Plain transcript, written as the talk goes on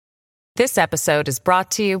This episode is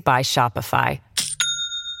brought to you by Shopify.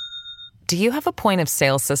 Do you have a point of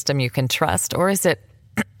sale system you can trust, or is it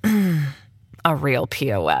a real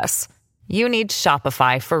POS? You need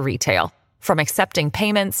Shopify for retail. From accepting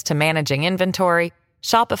payments to managing inventory,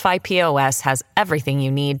 Shopify POS has everything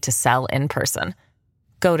you need to sell in person.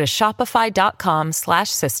 Go to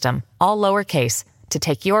shopify.com/system, all lowercase, to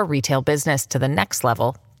take your retail business to the next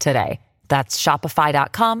level today. That's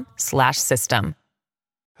shopify.com/system.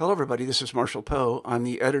 Hello, everybody. This is Marshall Poe. I'm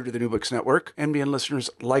the editor of the New Books Network. NBN listeners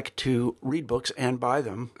like to read books and buy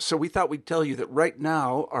them. So we thought we'd tell you that right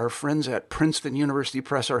now, our friends at Princeton University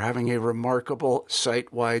Press are having a remarkable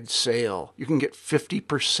site-wide sale. You can get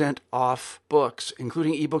 50% off books,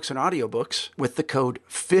 including ebooks and audiobooks, with the code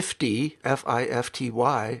 50,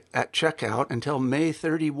 F-I-F-T-Y, at checkout until May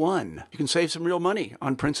 31. You can save some real money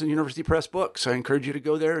on Princeton University Press books. I encourage you to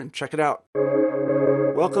go there and check it out.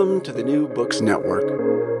 Welcome to the New Books Network.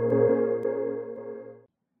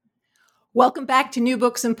 Welcome back to New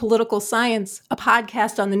Books in Political Science, a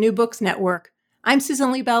podcast on the New Books Network. I'm Susan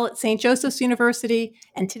Liebell at St. Joseph's University,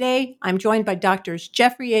 and today I'm joined by Drs.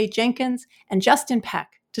 Jeffrey A. Jenkins and Justin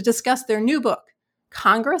Peck to discuss their new book,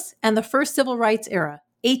 Congress and the First Civil Rights Era,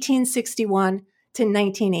 1861 to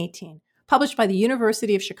 1918, published by the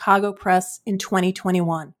University of Chicago Press in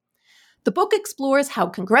 2021. The book explores how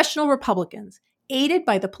congressional Republicans, aided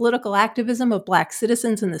by the political activism of Black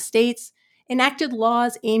citizens in the states, enacted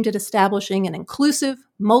laws aimed at establishing an inclusive,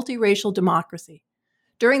 multiracial democracy.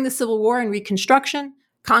 During the Civil War and Reconstruction,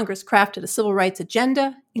 Congress crafted a civil rights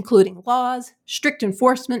agenda, including laws, strict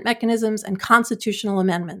enforcement mechanisms, and constitutional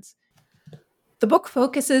amendments. The book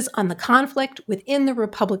focuses on the conflict within the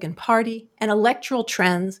Republican Party and electoral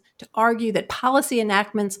trends to argue that policy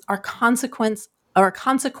enactments are a consequence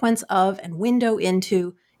of and window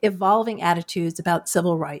into evolving attitudes about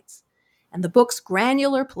civil rights. And the book's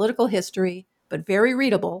granular political history, but very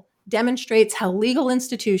readable, demonstrates how legal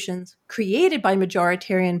institutions created by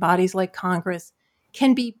majoritarian bodies like Congress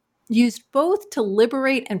can be used both to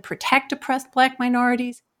liberate and protect oppressed Black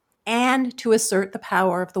minorities and to assert the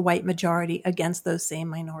power of the white majority against those same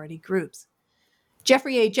minority groups.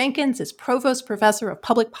 Jeffrey A. Jenkins is Provost Professor of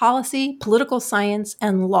Public Policy, Political Science,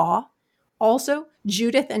 and Law. Also,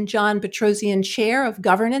 Judith and John Bedrosian Chair of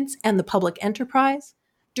Governance and the Public Enterprise,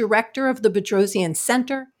 Director of the Bedrosian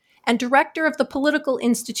Center, and Director of the Political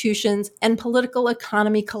Institutions and Political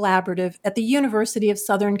Economy Collaborative at the University of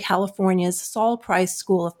Southern California's Saul Price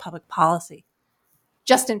School of Public Policy.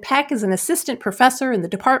 Justin Peck is an assistant professor in the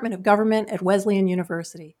Department of Government at Wesleyan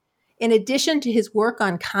University. In addition to his work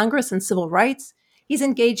on Congress and civil rights, he's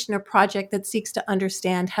engaged in a project that seeks to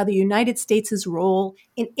understand how the United States' role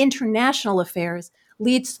in international affairs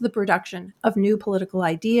leads to the production of new political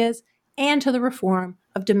ideas and to the reform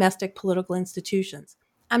of domestic political institutions.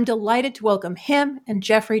 I'm delighted to welcome him and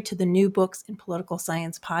Jeffrey to the New Books in Political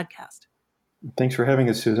Science podcast. Thanks for having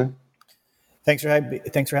us, Susan. Thanks for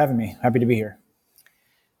having me. Happy to be here.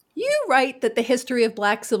 You write that the history of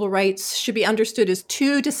Black civil rights should be understood as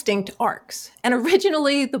two distinct arcs. And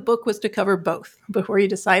originally, the book was to cover both before you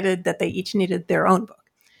decided that they each needed their own book.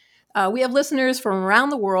 We have listeners from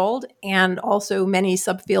around the world and also many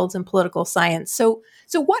subfields in political science. So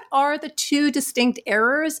what are the two distinct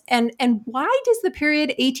eras, and why does the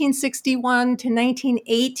period 1861 to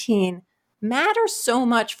 1918 matter so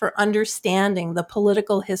much for understanding the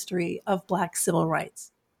political history of Black civil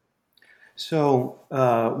rights? So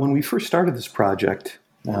when we first started this project,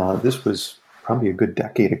 this was probably a good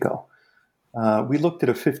decade ago, we looked at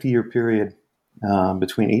a 50-year period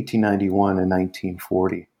between 1891 and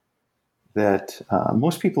 1940 that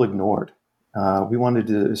most people ignored. We wanted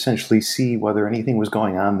to essentially see whether anything was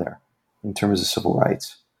going on there in terms of civil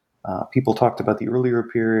rights. People talked about the earlier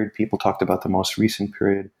period, people talked about the most recent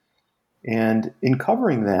period. And in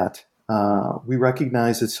covering that, we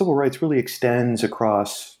recognized that civil rights really extends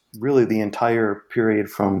across really the entire period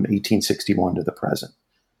from 1861 to the present.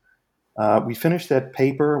 We finished that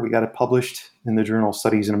paper, we got it published in the journal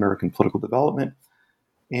Studies in American Political Development.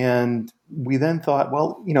 And we then thought,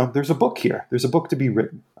 well, there's a book here. There's a book to be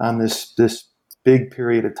written on this big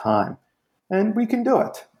period of time. And we can do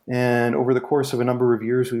it. And over the course of a number of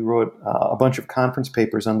years, we wrote a bunch of conference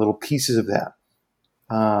papers on little pieces of that.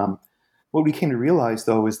 What we came to realize,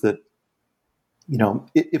 though, is that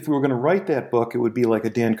if we were going to write that book, it would be like a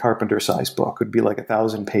Dan Carpenter-sized book. It would be like a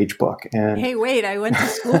 1,000-page book. And hey, wait! I went to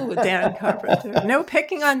school with Dan Carpenter. No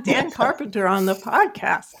picking on Dan Carpenter on the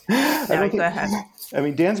podcast. Go ahead. I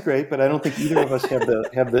mean, Dan's great, but I don't think either of us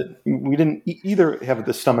we didn't either have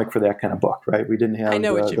the stomach for that kind of book, right? We didn't have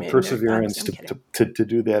the perseverance to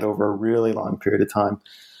do that over a really long period of time.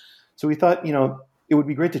 So we thought, it would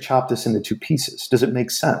be great to chop this into two pieces. Does it make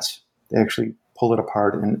sense to actually pull it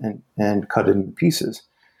apart and cut it into pieces?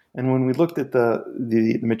 And when we looked at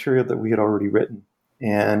the material that we had already written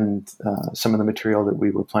and some of the material that we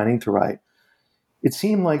were planning to write, it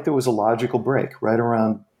seemed like there was a logical break right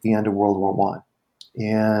around the end of World War I.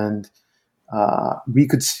 And we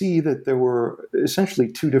could see that there were essentially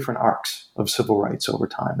two different arcs of civil rights over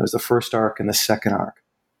time. There was the first arc and the second arc.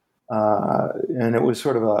 And it was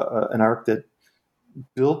sort of an arc that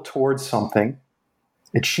built towards something,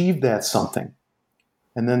 achieved that something,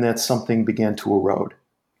 and then that something began to erode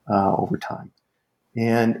over time.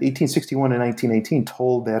 And 1861 and 1918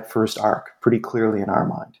 told that first arc pretty clearly in our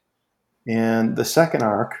mind. And the second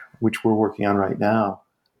arc, which we're working on right now,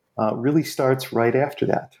 really starts right after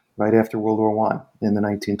that, right after World War I in the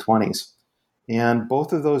 1920s. And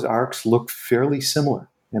both of those arcs look fairly similar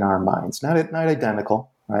in our minds, not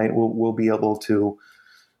identical, right? We'll be able to,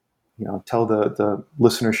 tell the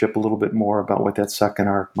listenership a little bit more about what that second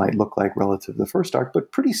arc might look like relative to the first arc,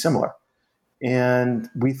 but pretty similar. And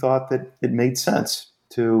we thought that it made sense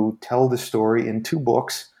to tell the story in two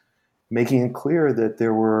books, making it clear that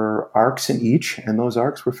there were arcs in each, and those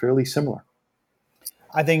arcs were fairly similar.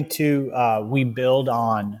 I think, too, we build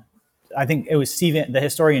on, I think it was the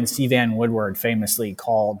historian C. Vann Woodward famously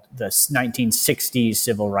called the 1960s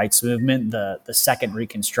civil rights movement the Second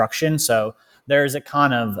Reconstruction. So there's a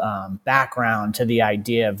kind of background to the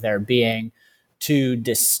idea of there being two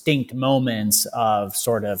distinct moments of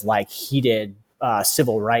sort of like heated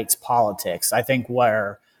civil rights politics. I think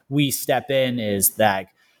where we step in is that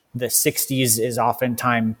the 60s is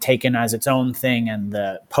oftentimes taken as its own thing, and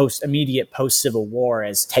the immediate post-Civil War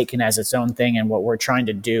is taken as its own thing. And what we're trying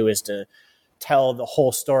to do is to tell the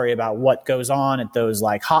whole story about what goes on at those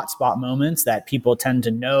like hotspot moments that people tend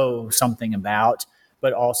to know something about,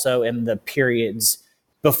 but also in the periods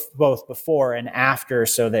both before and after,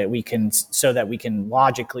 so that we can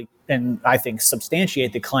logically, and I think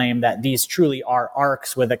substantiate the claim that these truly are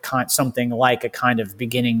arcs with something like a kind of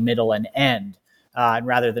beginning, middle, and end. And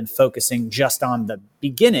rather than focusing just on the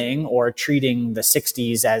beginning or treating the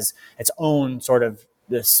 60s as its own sort of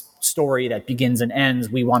this story that begins and ends,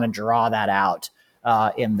 we want to draw that out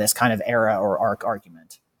in this kind of era or arc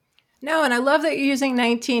argument. No, and I love that you're using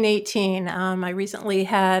 1918. I recently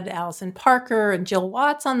had Allison Parker and Jill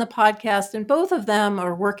Watts on the podcast, and both of them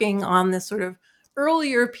are working on this sort of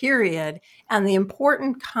earlier period and the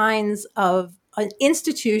important kinds of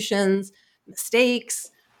institutions, mistakes,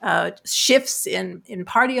 shifts in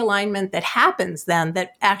party alignment that happens then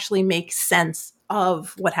that actually make sense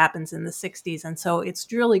of what happens in the 60s. And so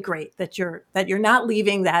it's really great that you're not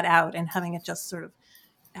leaving that out and having it just sort of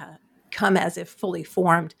come as if fully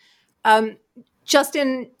formed.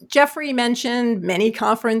 Justin, Jeffrey mentioned many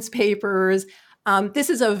conference papers. This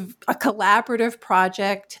is a collaborative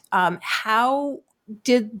project. How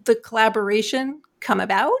did the collaboration come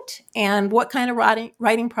about, and what kind of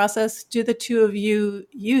writing process do the two of you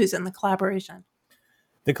use in the collaboration?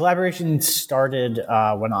 The collaboration started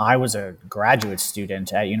when I was a graduate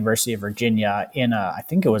student at University of Virginia in I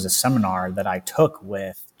think it was a seminar that I took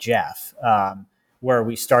with Jeff, where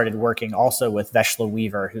we started working also with Veshla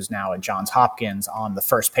Weaver, who's now at Johns Hopkins, on the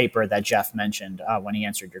first paper that Jeff mentioned when he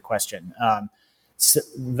answered your question.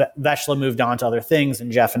 Veshla moved on to other things,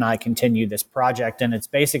 and Jeff and I continued this project, and it's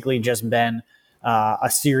basically just been a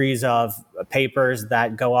series of papers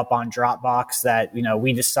that go up on Dropbox that,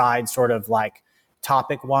 we decide sort of like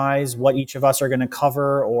topic-wise what each of us are going to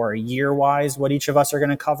cover, or year-wise what each of us are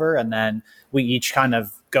going to cover, and then we each kind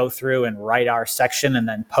of go through and write our section and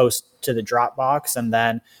then post to the Dropbox, and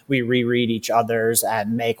then we reread each other's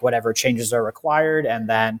and make whatever changes are required, and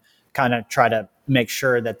then kind of try to make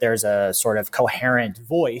sure that there's a sort of coherent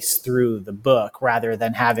voice through the book, rather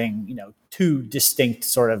than having, two distinct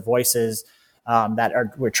sort of voices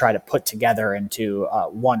we're trying to put together into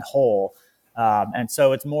one whole. And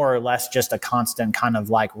so it's more or less just a constant kind of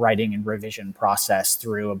like writing and revision process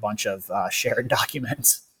through a bunch of shared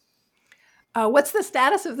documents. What's the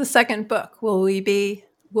status of the second book? Will we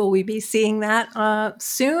be seeing that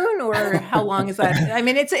soon, or how long is that? I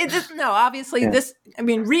mean, it's no, obviously this, I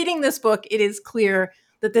mean, reading this book, it is clear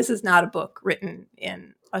that this is not a book written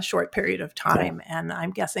in a short period of time. Yeah. And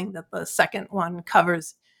I'm guessing that the second one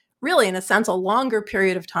covers really, in a sense, a longer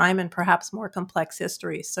period of time and perhaps more complex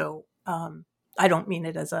history. So I don't mean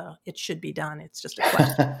it as it should be done. It's just a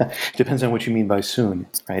question. Depends on what you mean by soon,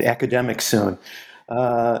 right? Academic soon.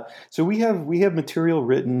 So we have material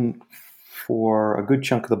written for a good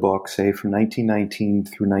chunk of the book, say from 1919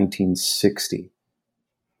 through 1960.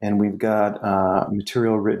 And we've got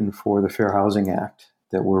material written for the Fair Housing Act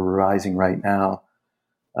that we're revising right now.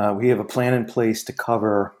 We have a plan in place to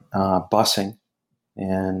cover busing,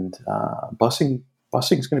 and busing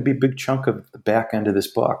is going to be a big chunk of the back end of this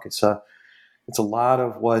book. It's a lot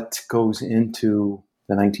of what goes into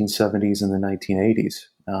the 1970s and the 1980s.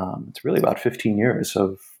 It's really about 15 years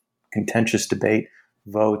of contentious debate,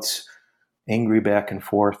 votes, angry back and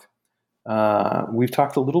forth. We've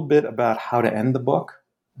talked a little bit about how to end the book.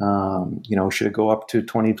 Should it go up to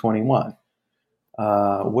 2021?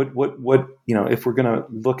 If we're going to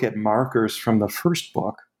look at markers from the first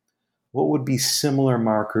book, what would be similar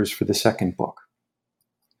markers for the second book?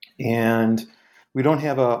 And we don't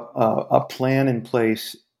have a plan in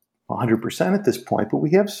place 100% at this point, but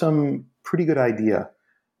we have some pretty good idea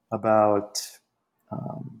about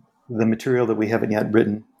the material that we haven't yet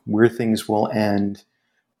written, where things will end,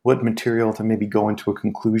 what material to maybe go into a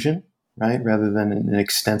conclusion, right, rather than an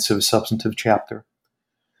extensive substantive chapter.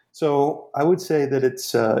 So I would say that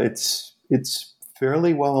it's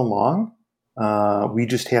fairly well along. We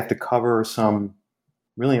just have to cover some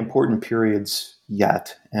really important periods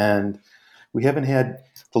yet, and we haven't had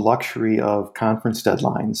the luxury of conference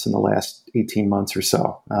deadlines in the last 18 months or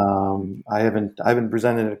so. I haven't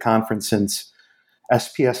presented at a conference since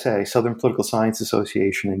SPSA, Southern Political Science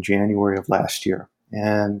Association, in January of last year,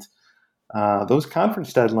 and those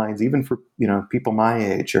conference deadlines, even for people my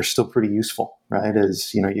age, are still pretty useful, right?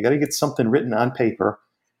 As you got to get something written on paper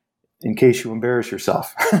in case you embarrass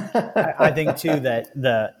yourself. I think too that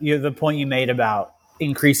the point you made about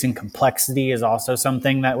increasing complexity is also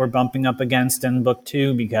something that we're bumping up against in book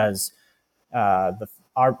 2, because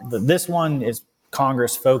this one is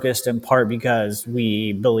Congress focused in part because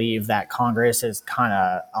we believe that Congress is kind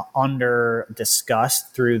of under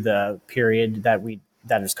discussed through the period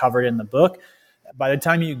that is covered in the book. By the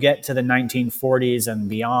time you get to the 1940s and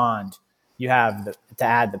beyond, you have to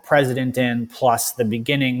add the president in, plus the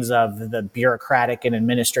beginnings of the bureaucratic and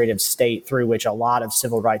administrative state through which a lot of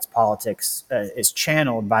civil rights politics is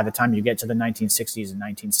channeled by the time you get to the 1960s and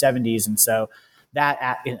 1970s. And so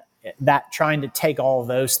that trying to take all of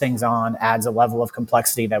those things on adds a level of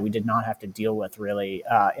complexity that we did not have to deal with really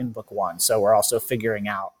in book 1. So we're also figuring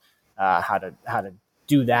out how to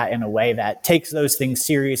do that in a way that takes those things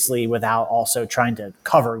seriously without also trying to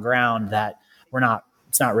cover ground that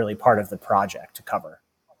it's not really part of the project to cover.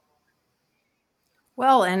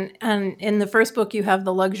 Well, and in the first book, you have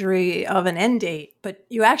the luxury of an end date, but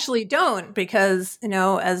you actually don't, because,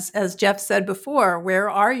 as Jeff said before, where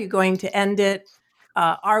are you going to end it?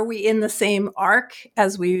 Are we in the same arc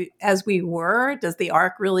as we were? Does the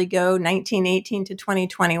arc really go 1918 to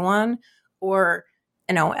 2021? Or,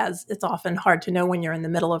 as it's often hard to know when you're in the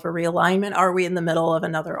middle of a realignment, are we in the middle of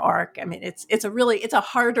another arc? I mean, it's a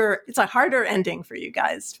harder ending for you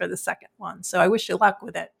guys for the second one. So I wish you luck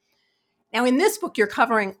with it. Now, in this book, you're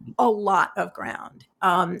covering a lot of ground.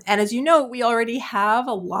 And as you know, we already have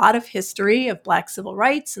a lot of history of Black civil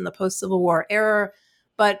rights in the post-Civil War era.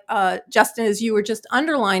 But Justin, as you were just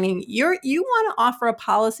underlining, you want to offer a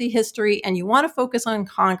policy history and you want to focus on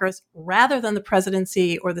Congress rather than the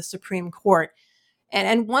presidency or the Supreme Court.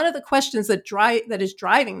 And one of the questions that is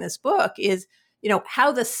driving this book is,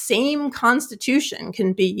 how the same Constitution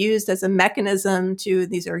can be used as a mechanism to,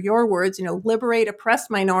 these are your words, liberate oppressed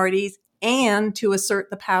minorities and to assert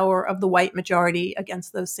the power of the white majority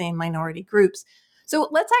against those same minority groups. So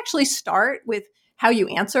let's actually start with how you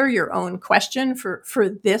answer your own question for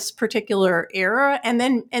this particular era, and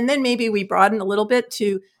then maybe we broaden a little bit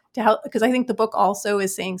to help, because I think the book also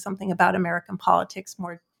is saying something about American politics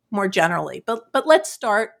more generally. But let's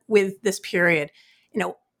start with this period.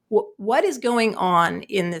 What is going on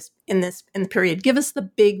in the period? Give us the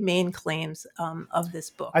big main claims of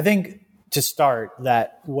this book. I think to start,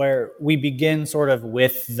 that where we begin sort of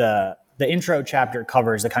with the intro chapter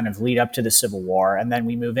covers the kind of lead up to the Civil War, and then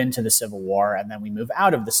we move into the Civil War, and then we move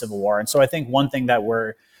out of the Civil War. And so I think one thing that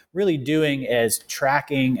we're really doing is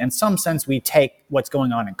tracking, in some sense, we take what's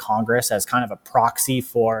going on in Congress as kind of a proxy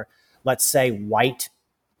for, let's say, white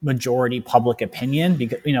majority public opinion,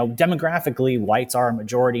 because, demographically, whites are a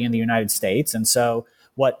majority in the United States. And so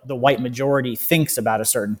what the white majority thinks about a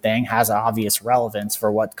certain thing has obvious relevance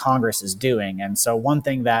for what Congress is doing. And so one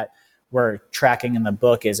thing that we're tracking in the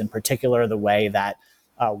book is in particular the way that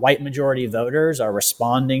white majority voters are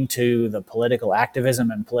responding to the political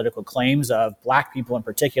activism and political claims of Black people in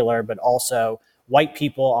particular, but also white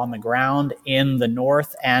people on the ground in the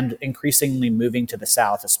North and increasingly moving to the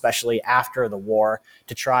South, especially after the war,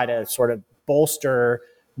 to try to sort of bolster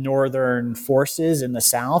Northern forces in the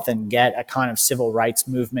South and get a kind of civil rights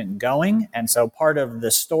movement going. And so part of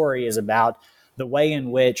the story is about the way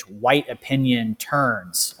in which white opinion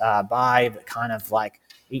turns by the kind of like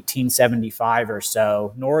 1875 or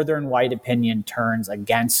so, Northern white opinion turns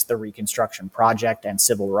against the Reconstruction Project and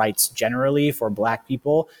civil rights generally for Black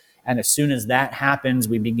people. And as soon as that happens,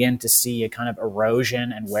 we begin to see a kind of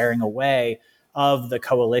erosion and wearing away of the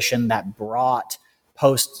coalition that brought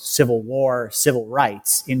post-Civil War civil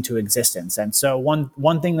rights into existence. And so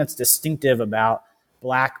one thing that's distinctive about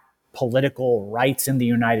Black political rights in the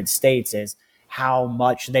United States is how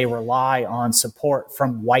much they rely on support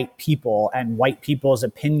from white people and white people's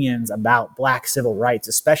opinions about Black civil rights,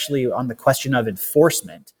 especially on the question of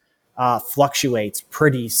enforcement, fluctuates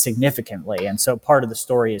pretty significantly. And so part of the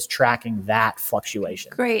story is tracking that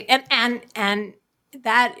fluctuation. Great. And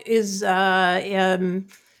that is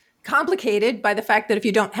complicated by the fact that if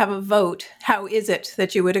you don't have a vote, how is it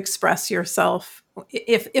that you would express yourself?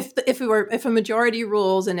 If a majority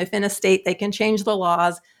rules and if in a state they can change the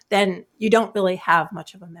laws, then you don't really have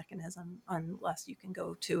much of a mechanism unless you can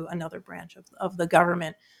go to another branch of the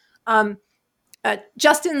government.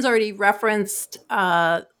 Justin's already referenced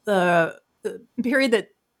the period that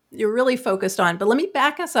you're really focused on, but let me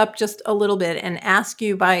back us up just a little bit and ask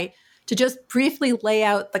you to just briefly lay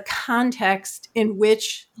out the context in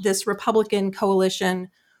which this Republican coalition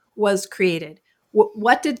was created.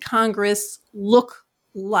 What did Congress look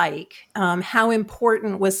like? How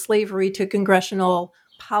important was slavery to congressional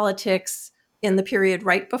politics in the period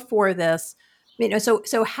right before this?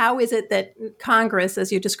 So how is it that Congress,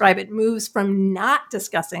 as you describe it, moves from not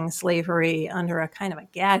discussing slavery under a kind of a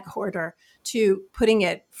gag order to putting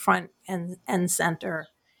it front and center?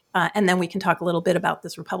 And then we can talk a little bit about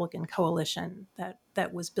this Republican coalition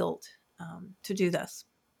that was built to do this.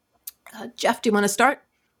 Jeff, do you want to start?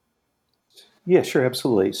 Yeah, sure,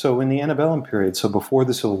 absolutely. So in the antebellum period, so before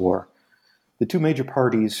the Civil War, the two major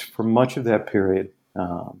parties for much of that period,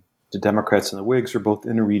 the Democrats and the Whigs, were both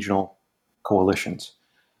interregional coalitions,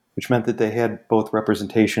 which meant that they had both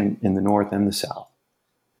representation in the North and the South.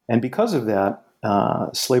 And because of that,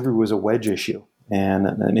 slavery was a wedge issue and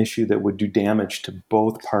an issue that would do damage to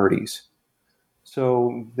both parties.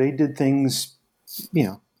 So they did things,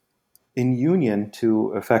 in union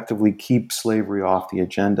to effectively keep slavery off the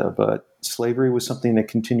agenda, but slavery was something that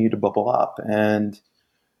continued to bubble up. And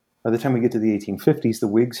by the time we get to the 1850s, the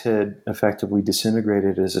Whigs had effectively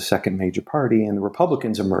disintegrated as a second major party, and the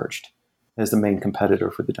Republicans emerged as the main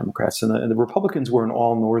competitor for the Democrats. And the Republicans were an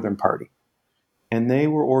all-Northern party. And they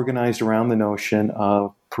were organized around the notion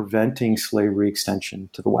of preventing slavery extension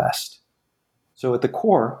to the West. So at the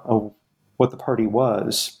core of what the party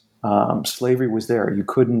was, slavery was there. You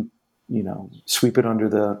couldn't, sweep it under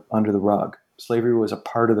the rug. Slavery was a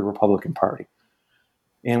part of the Republican Party.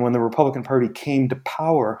 And when the Republican Party came to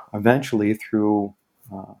power eventually through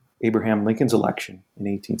Abraham Lincoln's election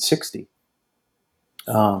in 1860,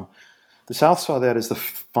 the South saw that as the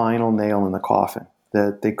final nail in the coffin,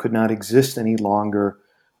 that they could not exist any longer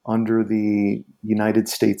under the United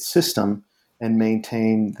States system and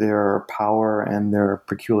maintain their power and their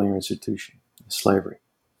peculiar institution, slavery.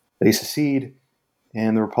 They secede,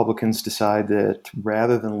 and the Republicans decide that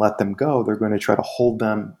rather than let them go, they're going to try to hold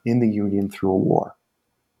them in the Union through a war.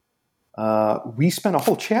 We spent a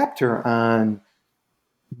whole chapter on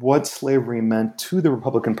what slavery meant to the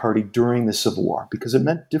Republican Party during the Civil War, because it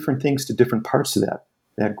meant different things to different parts of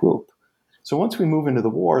that group. So once we move into the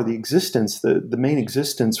war, the main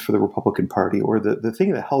existence for the Republican Party, or the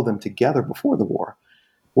thing that held them together before the war,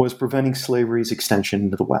 was preventing slavery's extension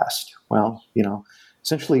into the West. Well,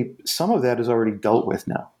 essentially some of that is already dealt with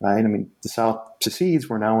now, right? I mean, the South secedes,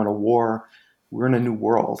 we're now in a war, we're in a new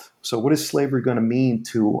world. So what is slavery going to mean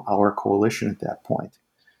to our coalition at that point?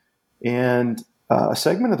 And a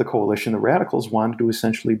segment of the coalition, the radicals, wanted to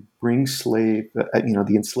essentially bring the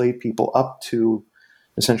enslaved people up to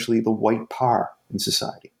essentially the white par in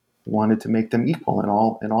society. They wanted to make them equal in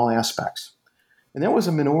all aspects. And that was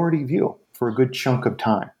a minority view for a good chunk of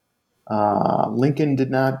time. Lincoln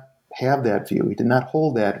did not have that view. He did not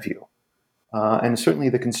hold that view. And certainly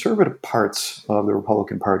the conservative parts of the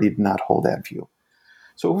Republican Party did not hold that view.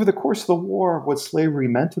 So over the course of the war, what slavery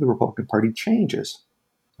meant to the Republican Party changes.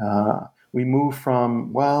 We move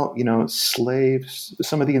from, slaves,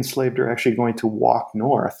 some of the enslaved are actually going to walk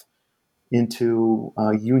north into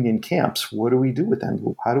Union camps. What do we do with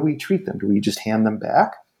them? How do we treat them? Do we just hand them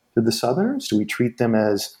back to the Southerners? Do we treat them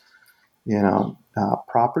as,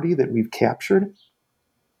 property that we've captured?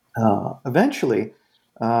 Eventually,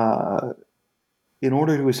 in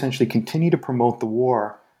order to essentially continue to promote the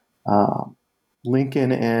war,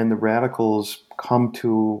 Lincoln and the radicals come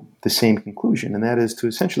to the same conclusion, and that is to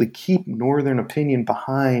essentially keep Northern opinion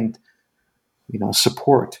behind,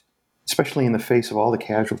 support, especially in the face of all the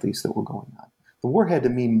casualties that were going on. the war had to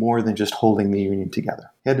mean more than just holding the Union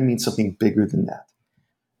together. It had to mean something bigger than that.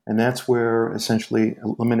 And that's where essentially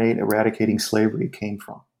eradicating slavery came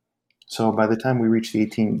from. So by the time we reached the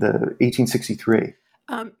 1863.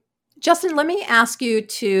 Justin, let me ask you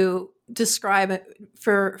to describe it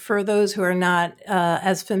for those who are not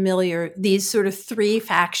as familiar, these sort of three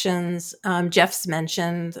factions. Jeff's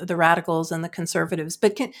mentioned the radicals and the conservatives,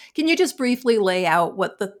 but can you just briefly lay out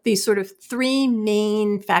what these sort of three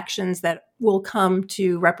main factions that will come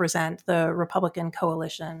to represent the Republican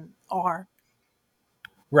coalition are?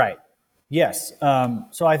 Right. Yes.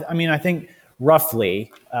 So I think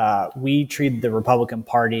roughly we treat the Republican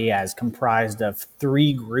Party as comprised of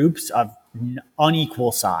three groups of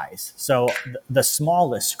unequal size. So the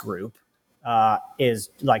smallest group is,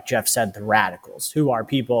 like Jeff said, the radicals, who are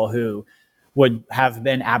people who would have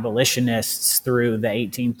been abolitionists through the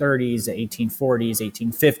 1830s, the 1840s,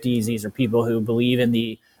 1850s. These are people who believe in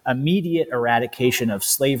the immediate eradication of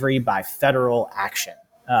slavery by federal action.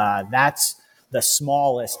 That's the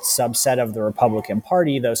smallest subset of the Republican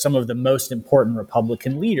Party, though some of the most important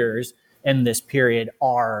Republican leaders in this period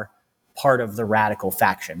are part of the radical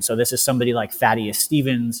faction. So this is somebody like Thaddeus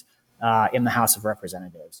Stevens in the House of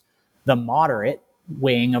Representatives. The moderate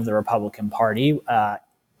wing of the Republican Party,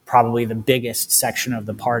 probably the biggest section of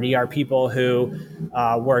the party, are people who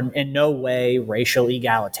were in no way racial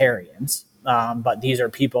egalitarians, but these are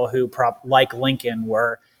people who, like Lincoln,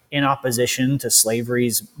 were in opposition to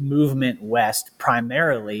slavery's movement west,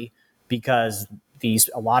 primarily because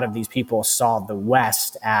a lot of these people saw the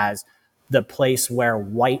West as the place where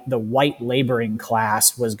the white laboring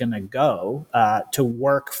class was going to go to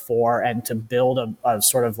work for and to build a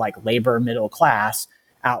sort of like labor middle class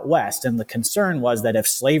out west. And the concern was that if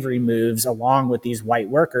slavery moves along with these white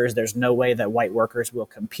workers, there's no way that white workers will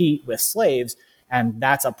compete with slaves. And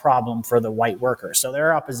that's a problem for the white workers. So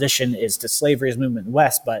their opposition is to slavery's movement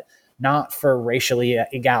west, but not for racially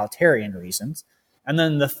egalitarian reasons.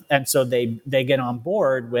 And so they get on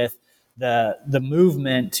board with the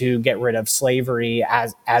movement to get rid of slavery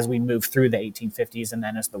as we move through the 1850s and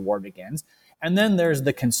then as the war begins. And then there's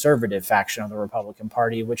the conservative faction of the Republican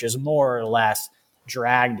Party, which is more or less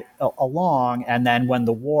dragged along, and then when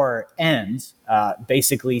the war ends,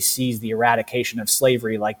 basically sees the eradication of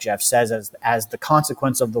slavery, like Jeff says, as the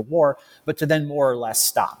consequence of the war, but to then more or less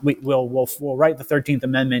stop. We'll write the 13th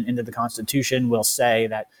Amendment into the Constitution. We'll say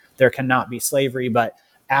that there cannot be slavery, but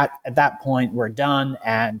at that point, we're done,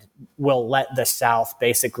 and we'll let the South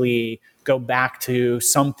basically go back to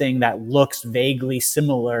something that looks vaguely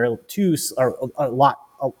similar to, or a lot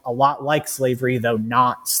like slavery, though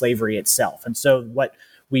not slavery itself. And so what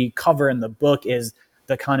we cover in the book is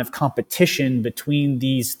the kind of competition between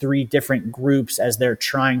these three different groups as they're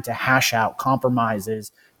trying to hash out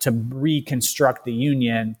compromises to reconstruct the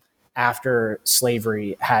Union after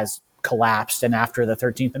slavery has collapsed and after the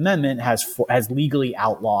 13th Amendment has legally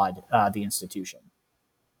outlawed the institution.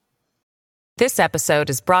 This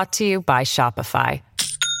episode is brought to you by Shopify.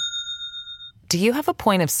 Do you have a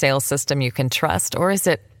point of sale system you can trust, or is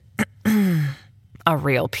it a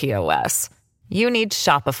real POS? You need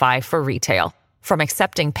Shopify for retail. From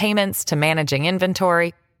accepting payments to managing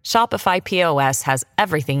inventory, Shopify POS has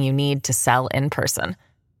everything you need to sell in person.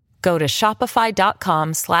 Go to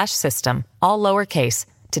shopify.com/system, all lowercase,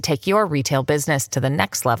 to take your retail business to the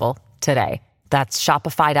next level today. That's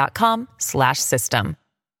shopify.com/system.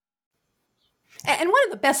 And one of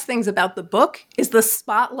the best things about the book is the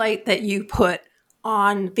spotlight that you put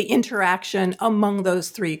on the interaction among those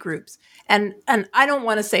three groups. And I don't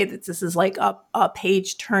want to say that this is like a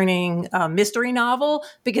page-turning mystery novel,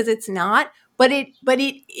 because it's not. But it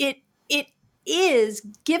is,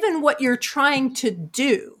 given what you're trying to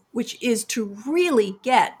do, which is to really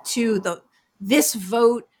get to this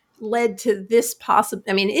vote led to this possible.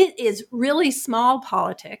 I mean, it is really small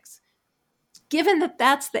politics. Given that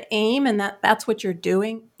that's the aim and that's what you're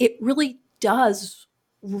doing, it really does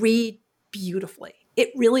read beautifully.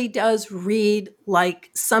 It really does read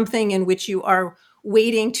like something in which you are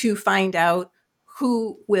waiting to find out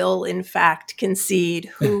who will in fact concede,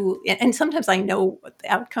 who, and sometimes I know what the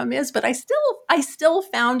outcome is, but I still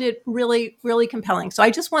found it really, really compelling. So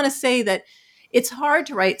I just want to say that it's hard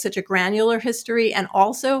to write such a granular history and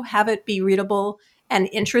also have it be readable and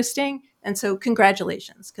interesting. And so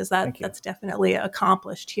congratulations, because that's definitely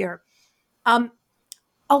accomplished here. A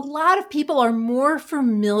lot of people are more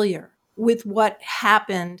familiar with what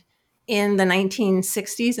happened in the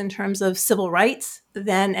 1960s in terms of civil rights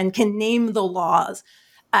and can name the laws.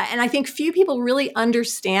 And I think few people really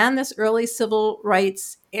understand this early civil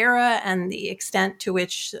rights era and the extent to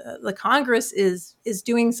which the Congress is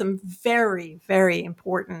doing some very, very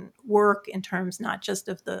important work in terms not just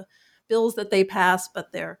of the bills that they pass,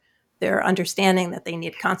 but their understanding that they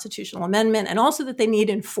need constitutional amendment and also that they need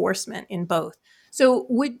enforcement in both. So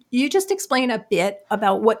would you just explain a bit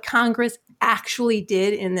about what Congress actually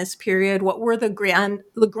did in this period? What were the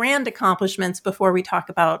grand accomplishments before we talk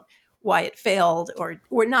about why it failed or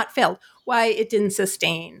not failed, why it didn't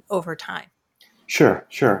sustain over time? Sure.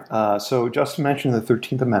 So Justin mentioned the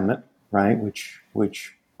 13th Amendment, right,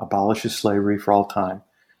 which abolishes slavery for all time.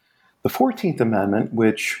 The 14th Amendment,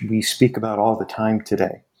 which we speak about all the time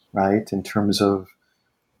today, right, in terms of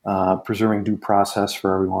preserving due process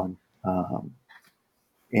for everyone.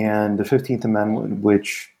 And the 15th Amendment,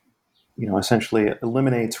 which essentially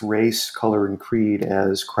eliminates race, color, and creed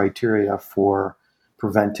as criteria for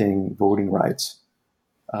preventing voting rights.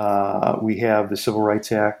 We have the Civil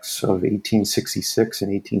Rights Acts of 1866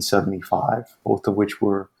 and 1875, both of which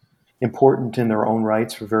were important in their own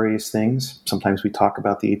rights for various things. Sometimes we talk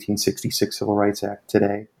about the 1866 Civil Rights Act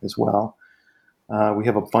today as well. We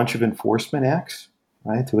have a bunch of enforcement acts,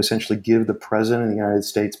 right, to essentially give the President of the United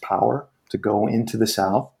States power to go into the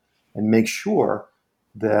South and make sure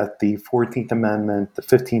that the 14th Amendment, the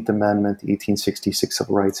 15th Amendment, the 1866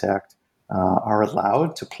 Civil Rights Act are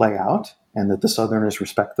allowed to play out and that the Southerners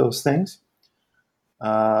respect those things.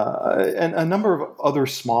 And a number of other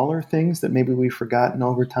smaller things that maybe we've forgotten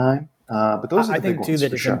over time. But those are the big ones. I think, too,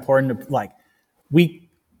 that it's important to, we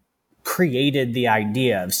created the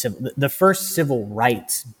idea of the first civil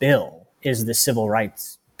rights bill is the Civil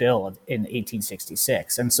Rights Bill in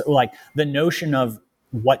 1866. And so, the notion of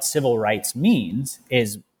what civil rights means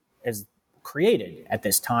is created at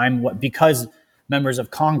this time because members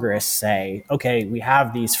of Congress say, okay, we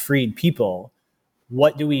have these freed people.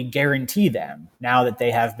 What do we guarantee them now that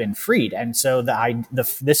they have been freed? And so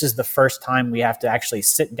this is the first time we have to actually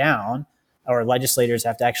sit down, or legislators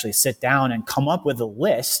have to actually sit down and come up with a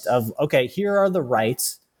list of, okay, here are the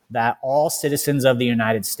rights that all citizens of the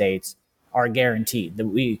United States are guaranteed. That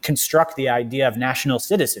we construct the idea of national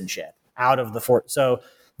citizenship out of the So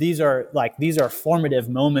these are formative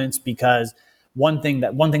moments because one thing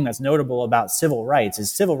that's notable about civil rights is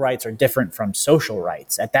civil rights are different from social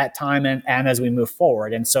rights at that time and as we move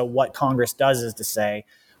forward. And so what Congress does is to say,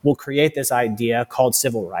 we'll create this idea called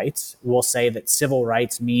civil rights. We'll say that civil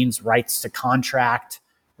rights means rights to contract,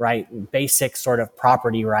 right? Basic sort of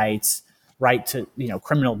property rights, right to,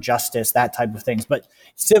 criminal justice, that type of things. But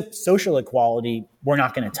social equality, we're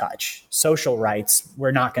not going to touch. Social rights,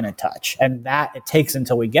 we're not going to touch. And that it takes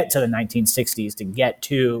until we get to the 1960s to get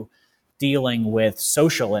to dealing with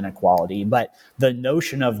social inequality. But the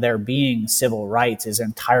notion of there being civil rights is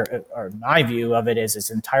my view of it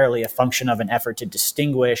is entirely a function of an effort to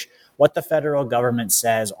distinguish what the federal government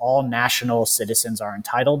says all national citizens are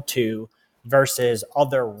entitled to versus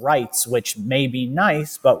other rights, which may be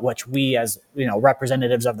nice, but which we as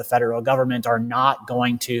representatives of the federal government are not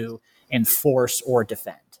going to enforce or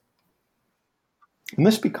defend. And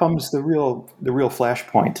this becomes the real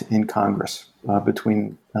flashpoint in Congress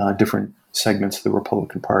between different segments of the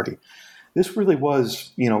Republican Party. This really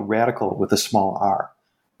was, radical with a small r.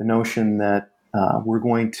 The notion that we're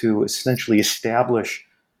going to essentially establish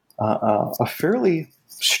a fairly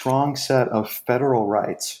strong set of federal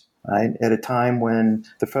rights, right, at a time when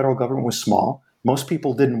the federal government was small. Most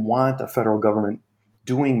people didn't want the federal government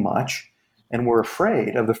doing much and were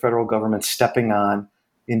afraid of the federal government stepping on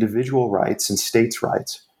individual rights and states'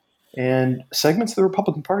 rights. And segments of the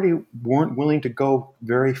Republican Party weren't willing to go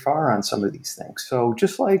very far on some of these things. So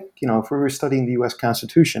just like, if we were studying the U.S.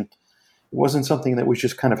 Constitution, it wasn't something that was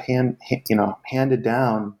just kind of handed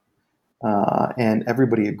down and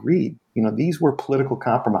everybody agreed. These were political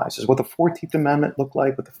compromises. What the 14th Amendment looked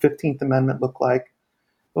like, what the 15th Amendment looked like,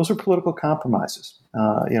 those were political compromises.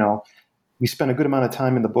 We spent a good amount of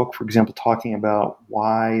time in the book, for example, talking about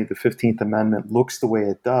why the 15th Amendment looks the way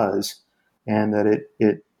it does, and that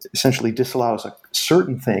it essentially disallows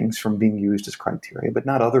certain things from being used as criteria, but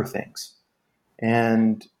not other things.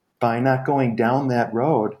 And by not going down that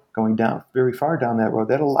road, going down very far down that road,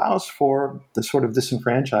 that allows for the sort of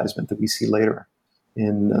disenfranchisement that we see later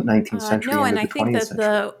in the 19th century and into the 20th century. I think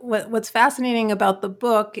that what's fascinating about the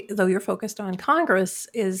book, though you're focused on Congress,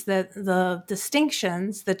 is that the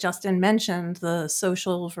distinctions that Justin mentioned, the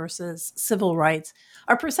social versus civil rights,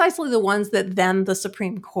 are precisely the ones that then the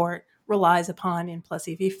Supreme Court relies upon in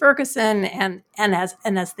Plessy v. Ferguson and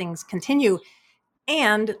as things continue.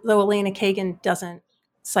 And though Elena Kagan doesn't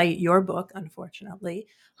cite your book, unfortunately,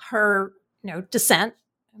 her dissent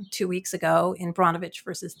 2 weeks ago in Brnovich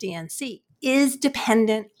versus DNC, is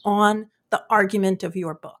dependent on the argument of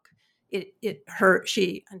your book.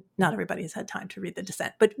 Not everybody has had time to read the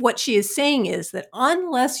dissent, but what she is saying is that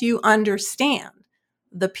unless you understand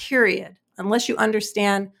the period, unless you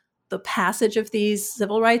understand the passage of these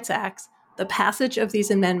Civil Rights Acts, the passage of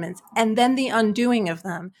these amendments, and then the undoing of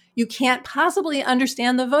them, you can't possibly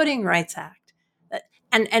understand the Voting Rights Act.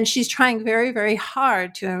 And she's trying very, very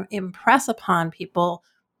hard to impress upon people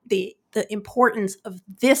the importance of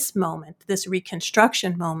this moment, this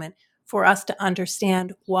Reconstruction moment, for us to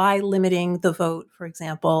understand why limiting the vote, for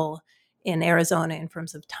example, in Arizona in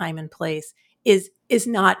terms of time and place is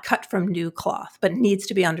not cut from new cloth, but needs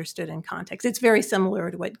to be understood in context. It's very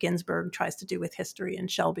similar to what Ginsburg tries to do with history in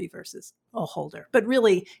Shelby versus Holder. But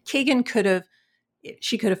really, Kagan could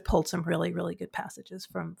have pulled some really, really good passages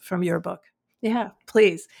from your book. Yeah,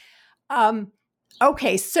 please.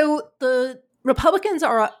 Okay, so the Republicans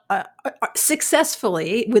are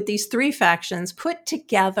successfully, with these three factions, put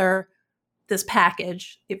together this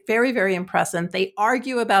package. It's very, very impressive. They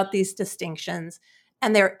argue about these distinctions,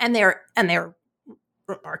 and they're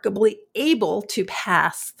remarkably able to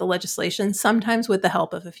pass the legislation, sometimes with the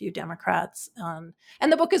help of a few Democrats.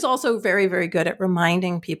 And the book is also very, very good at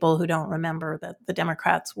reminding people who don't remember that the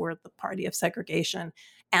Democrats were the party of segregation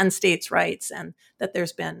and states' rights, and that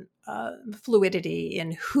there's been fluidity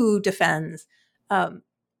in who defends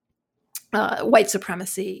white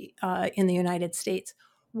supremacy in the United States.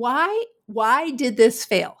 Why did this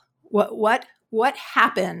fail? What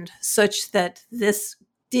happened such that this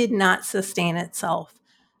did not sustain itself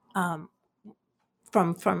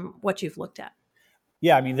from what you've looked at?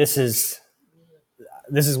 Yeah, I mean, this is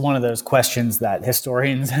one of those questions that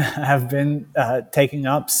historians have been taking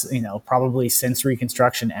up, probably since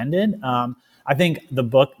Reconstruction ended. I think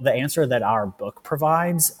the answer that our book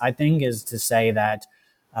provides, I think, is to say that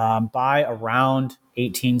by around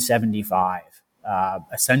 1875,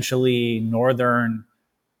 essentially Northern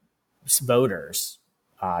voters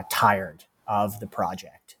tired of the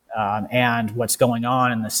project. And what's going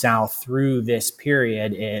on in the South through this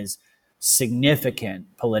period is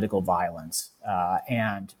significant political violence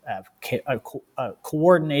and a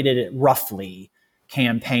coordinated, roughly,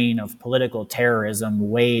 campaign of political terrorism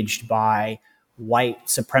waged by white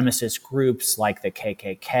supremacist groups like the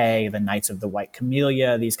KKK, the Knights of the White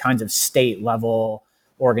Camellia, these kinds of state-level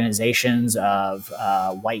organizations of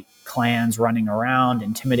white clans running around,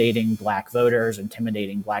 intimidating black voters,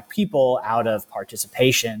 intimidating black people out of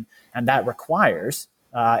participation. And that requires,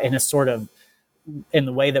 in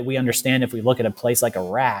the way that we understand, if we look at a place like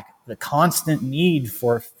Iraq, the constant need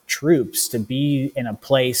for troops to be in a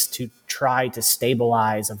place to try to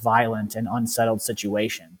stabilize a violent and unsettled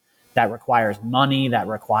situation. That requires money, that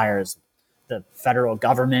requires the federal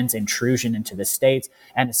government's intrusion into the states.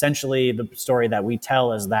 And essentially the story that we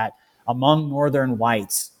tell is that among Northern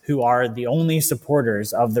whites who are the only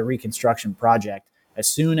supporters of the Reconstruction Project, as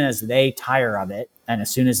soon as they tire of it, and as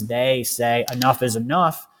soon as they say enough is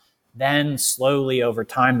enough, then slowly over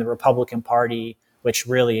time, the Republican Party, which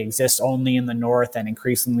really exists only in the North and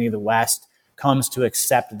increasingly the West, comes to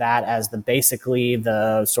accept that as basically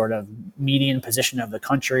the sort of median position of the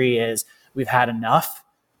country is we've had enough.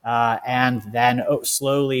 And then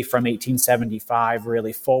slowly from 1875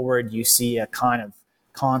 really forward, you see a kind of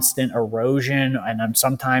constant erosion and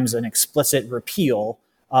sometimes an explicit repeal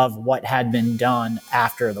of what had been done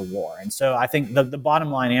after the war. And so I think the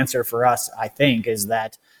bottom line answer for us, I think, is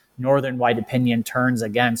that Northern white opinion turns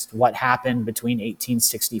against what happened between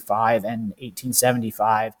 1865 and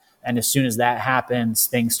 1875. And as soon as that happens,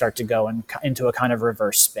 things start to go into a kind of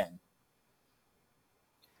reverse spin.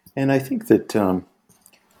 And I think that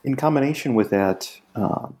in combination with that,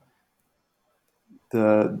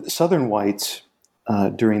 the Southern whites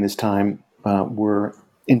during this time were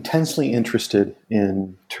intensely interested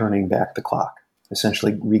in turning back the clock,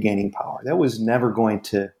 essentially regaining power. That was never going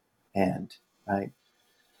to end, right?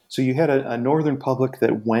 So you had a Northern public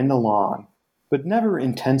that went along, but never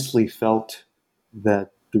intensely felt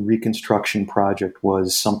that the Reconstruction Project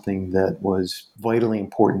was something that was vitally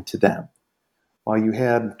important to them. While you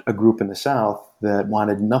had a group in the South that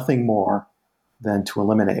wanted nothing more than to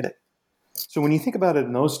eliminate it. So when you think about it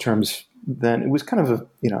in those terms, then it was kind of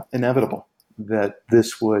inevitable that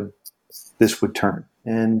this would turn.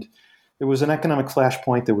 And there was an economic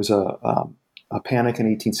flashpoint. There was a panic in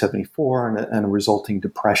 1874 and a resulting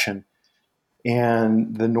depression.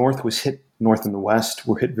 And the North and the West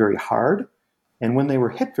were hit very hard. And when they were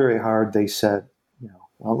hit very hard, they said,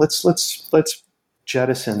 well, let's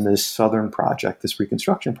jettison this Southern project, this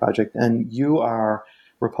Reconstruction Project, and you are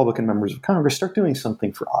Republican members of Congress, start doing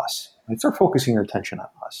something for us. Right? Start focusing your attention on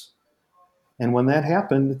us. And when that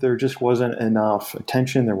happened, there just wasn't enough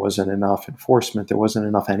attention, there wasn't enough enforcement, there wasn't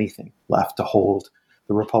enough anything left to hold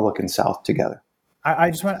the Republican South together.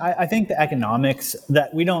 I think the economics,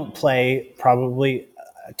 that we don't play probably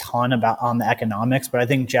a ton about on the economics, but I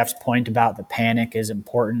think Jeff's point about the panic is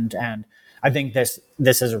important, and I think this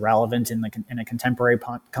is relevant in a contemporary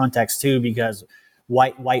context too, because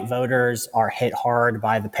white voters are hit hard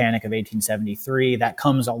by the Panic of 1873. That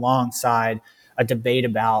comes alongside a debate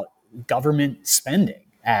about government spending,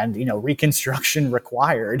 and Reconstruction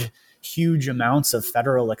required huge amounts of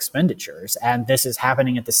federal expenditures, and this is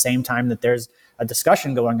happening at the same time that there's a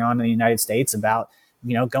discussion going on in the United States about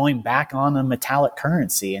going back on a metallic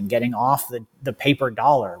currency and getting off the paper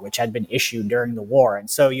dollar, which had been issued during the war. And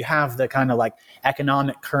so you have the kind of like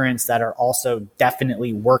economic currents that are also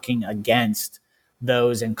definitely working against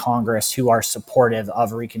those in Congress who are supportive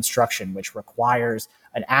of Reconstruction, which requires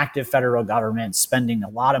an active federal government spending a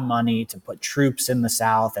lot of money to put troops in the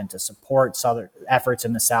South and to support Southern efforts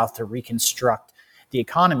in the South to reconstruct the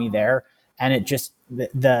economy there. And it just,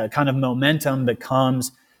 the kind of momentum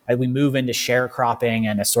becomes, as we move into sharecropping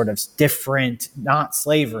and a sort of different, not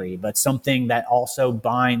slavery, but something that also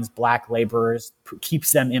binds Black laborers,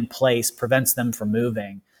 keeps them in place, prevents them from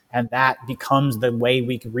moving. And that becomes the way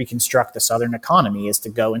we can reconstruct the Southern economy, is to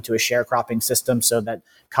go into a sharecropping system so that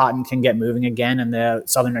cotton can get moving again and the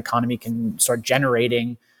Southern economy can start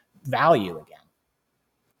generating value again.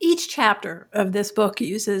 Each chapter of this book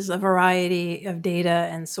uses a variety of data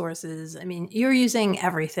and sources. I mean, you're using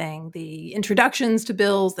everything: the introductions to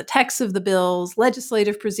bills, the texts of the bills,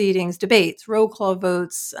 legislative proceedings, debates, roll call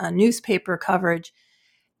votes, newspaper coverage.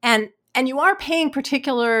 And you are paying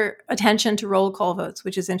particular attention to roll call votes,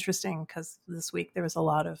 which is interesting because this week there was a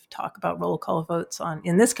lot of talk about roll call votes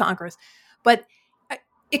in this Congress. But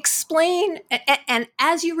explain, and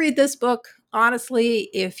as you read this book, honestly,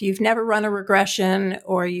 if you've never run a regression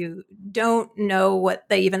or you don't know what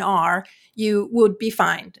they even are, you would be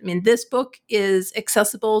fine. I mean, this book is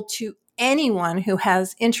accessible to anyone who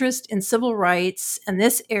has interest in civil rights and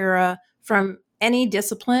this era from any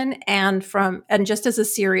discipline and just as a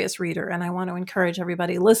serious reader. And I want to encourage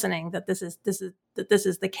everybody listening that this is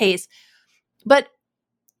the case. But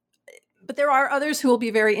there are others who will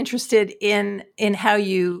be very interested in how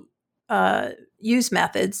you use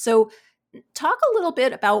methods. So talk a little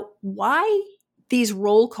bit about why these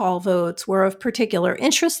roll call votes were of particular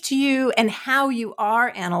interest to you and how you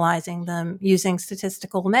are analyzing them using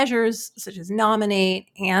statistical measures such as Nominate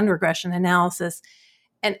and regression analysis,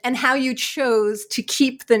 and how you chose to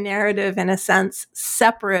keep the narrative, in a sense,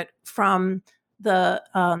 separate from the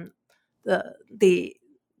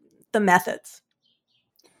methods.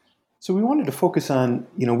 So we wanted to focus on,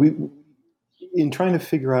 in trying to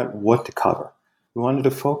figure out what to cover, we wanted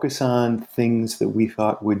to focus on things that we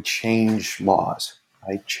thought would change laws,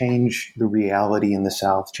 right? Change the reality in the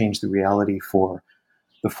South, change the reality for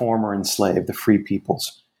the former enslaved, the free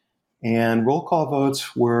peoples. And roll call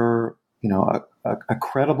votes were, a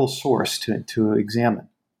credible source to examine.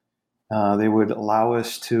 They would allow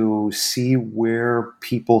us to see where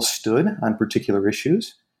people stood on particular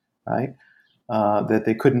issues, right? That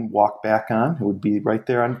they couldn't walk back on. It would be right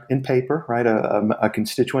there in paper, right? A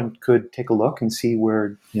constituent could take a look and see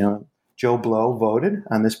where, Joe Blow voted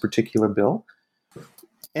on this particular bill.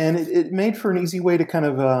 And it made for an easy way to kind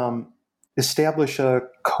of establish a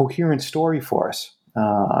coherent story for us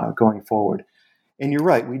going forward. And you're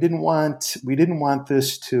right. We didn't want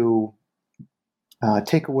this to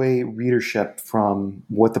take away readership from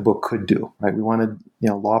what the book could do. Right? We wanted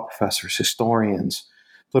law professors, historians,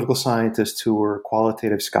 political scientists who were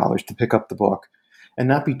qualitative scholars to pick up the book and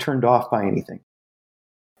not be turned off by anything.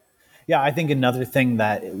 Yeah, I think another thing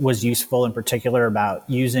that was useful in particular about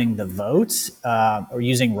using the votes or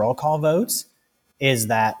using roll call votes is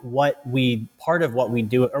that part of what we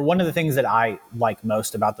do, or one of the things that I like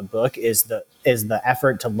most about the book is the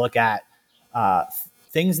effort to look at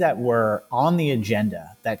things that were on the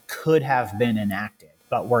agenda that could have been enacted,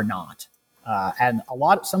 but were not. And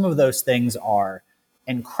some of those things are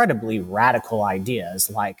incredibly radical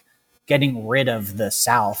ideas, like getting rid of the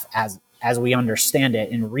South as we understand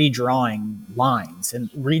it and redrawing lines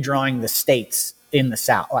and redrawing the states in the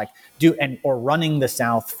South, or running the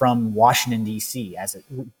South from Washington, D.C.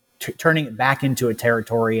 Turning it back into a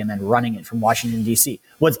territory and then running it from Washington, D.C.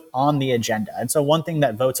 was on the agenda. And so one thing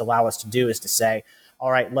that votes allow us to do is to say,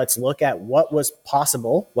 all right, let's look at what was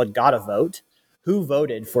possible, what got a vote, who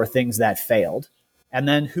voted for things that failed, and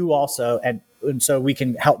then who also, and so we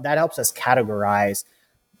can help, that helps us categorize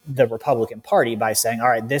the Republican Party by saying, all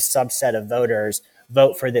right, this subset of voters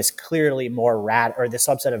vote for this clearly more or the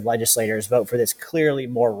subset of legislators vote for this clearly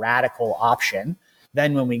more radical option.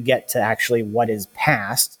 Then when we get to actually what is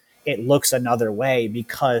passed, it looks another way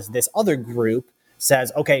because this other group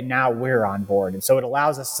says, okay, now we're on board. And so it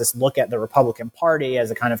allows us to look at the Republican Party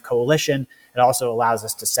as a kind of coalition. It also allows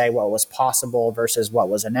us to say what was possible versus what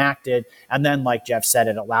was enacted. And then, like Jeff said,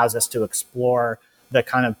 it allows us to explore the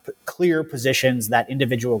kind of clear positions that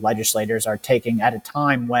individual legislators are taking at a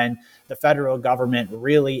time when the federal government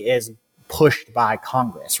really is pushed by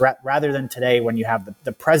Congress. Rather than today when you have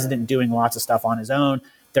the president doing lots of stuff on his own,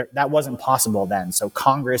 that wasn't possible then. So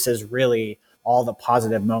Congress is really all the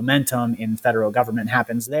positive momentum in federal government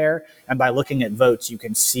happens there. And by looking at votes, you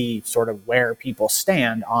can see sort of where people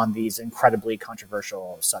stand on these incredibly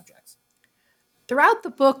controversial subjects. Throughout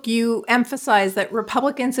the book, you emphasize that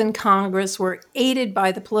Republicans in Congress were aided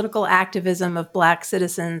by the political activism of Black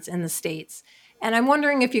citizens in the states. And I'm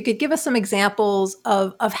wondering if you could give us some examples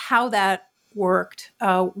of how that worked,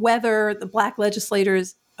 whether the Black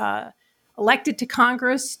legislators elected to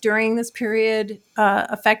Congress during this period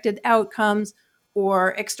affected outcomes, or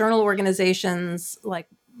external organizations like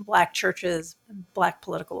Black churches, Black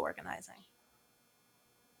political organizing.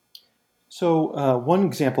 So one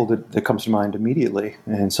example that comes to mind immediately,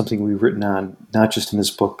 and something we've written on, not just in this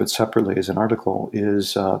book, but separately as an article,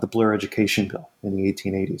 is the Blair Education Bill in the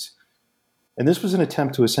 1880s. And this was an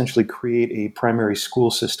attempt to essentially create a primary school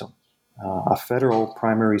system, a federal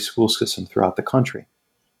primary school system throughout the country.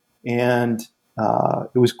 And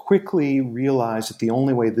it was quickly realized that the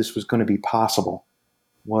only way this was going to be possible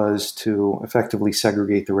was to effectively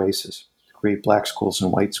segregate the races, to create Black schools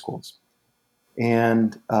and white schools.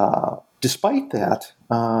 And despite that,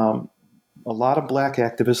 a lot of Black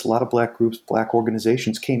activists, a lot of Black groups, Black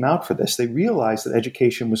organizations came out for this. They realized that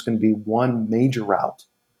education was going to be one major route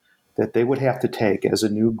that they would have to take as a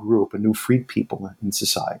new group, a new freed people in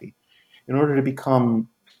society, in order to become,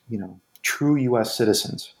 true U.S.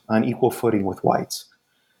 citizens on equal footing with whites.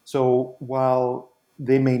 So while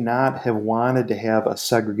they may not have wanted to have a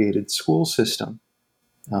segregated school system,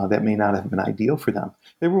 that may not have been ideal for them,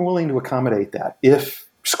 they were willing to accommodate that if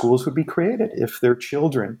schools would be created, if their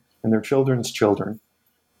children and their children's children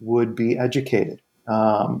would be educated.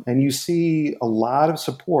 And you see a lot of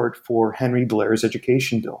support for Henry Blair's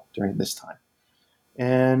education bill during this time.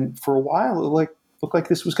 And for a while, it looked like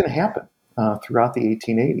this was going to happen throughout the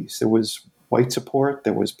 1880s. There was white support,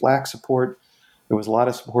 there was Black support, there was a lot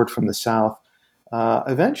of support from the South.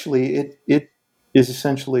 Eventually, it is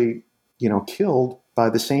essentially, killed by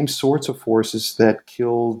the same sorts of forces that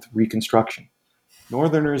killed Reconstruction.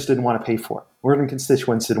 Northerners didn't want to pay for it. Northern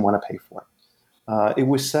constituents didn't want to pay for it. It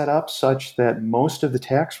was set up such that most of the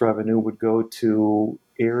tax revenue would go to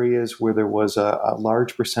areas where there was a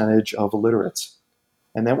large percentage of illiterates.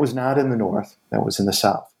 And that was not in the North, that was in the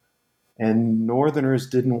South. And Northerners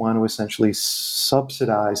didn't want to essentially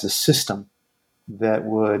subsidize a system that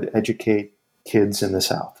would educate kids in the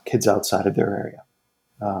South, kids outside of their area.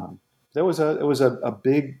 That was a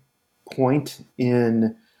big point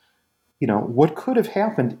in, what could have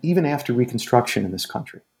happened even after Reconstruction in this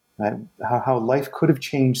country, right? How life could have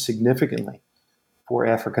changed significantly for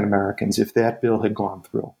African Americans if that bill had gone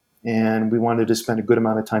through. And we wanted to spend a good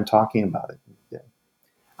amount of time talking about it. Yeah.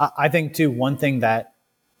 I think, too, one thing that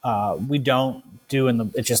we don't do,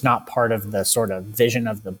 it's just not part of the sort of vision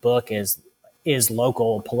of the book, is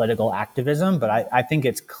local political activism. But I think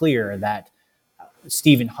it's clear that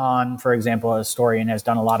Stephen Hahn, for example, a historian, has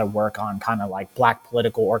done a lot of work on kind of like Black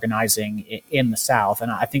political organizing in the South.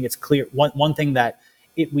 And I think it's clear one thing that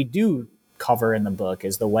we do cover in the book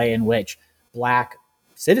is the way in which Black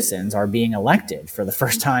citizens are being elected for the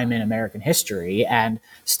first time in American history, and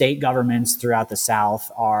state governments throughout the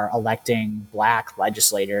South are electing Black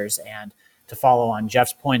legislators. And to follow on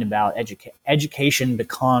Jeff's point about education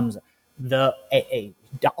becomes the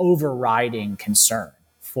overriding concern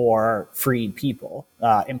for freed people,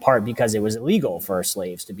 in part because it was illegal for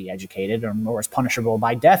slaves to be educated, or was punishable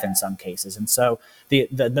by death in some cases. And so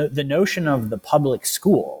the notion of the public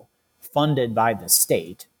school funded by the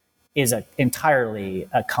state is entirely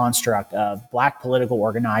a construct of Black political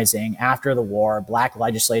organizing after the war, Black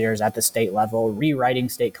legislators at the state level rewriting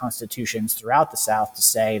state constitutions throughout the South to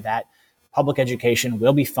say that public education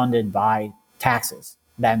will be funded by taxes.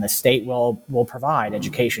 Then the state will provide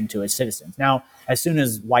education to its citizens. Now, as soon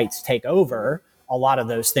as whites take over, a lot of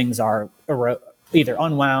those things are either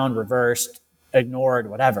unwound, reversed, ignored,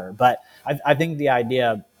 whatever. But I think the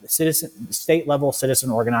idea of state level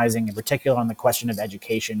citizen organizing, in particular on the question of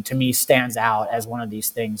education, to me stands out as one of these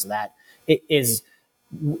things that it is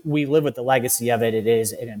we live with the legacy of it. It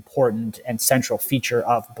is an important and central feature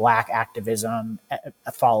of Black activism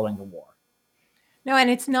following the war. No,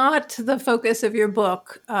 and it's not the focus of your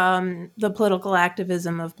book, the political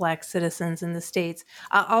activism of Black citizens in the States.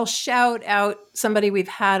 I'll shout out somebody we've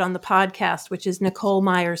had on the podcast, which is Nicole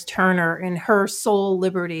Myers-Turner in her Soul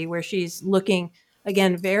Liberty, where she's looking,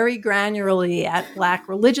 again, very granularly at Black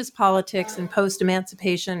religious politics in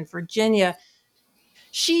post-emancipation Virginia.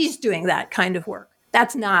 She's doing that kind of work.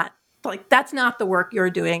 That's not the work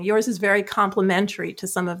you're doing. Yours is very complementary to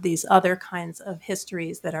some of these other kinds of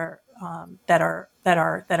histories that are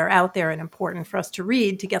out there and important for us to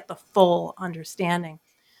read to get the full understanding.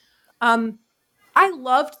 I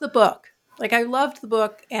loved the book.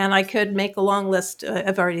 And I could make a long list.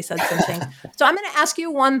 I've already said something. So I'm going to ask you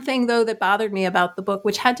one thing, though, that bothered me about the book,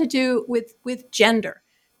 which had to do with gender.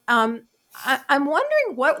 I'm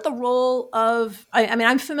wondering what the role of,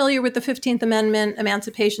 I'm familiar with the 15th Amendment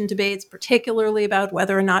emancipation debates, particularly about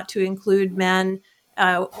whether or not to include men,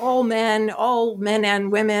 all men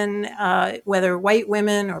and women, whether white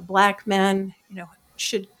women or Black men,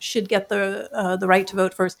 should get the right to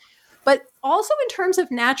vote first. But also in terms of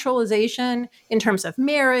naturalization, in terms of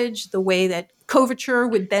marriage, the way that coverture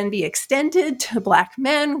would then be extended to Black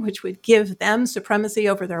men, which would give them supremacy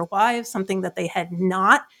over their wives, something that they had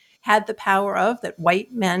not had the power of, that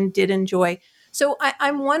white men did enjoy. So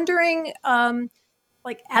I'm wondering,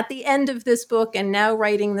 at the end of this book and now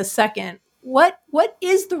writing the second, what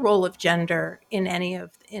is the role of gender in any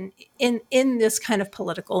of in this kind of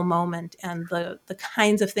political moment and the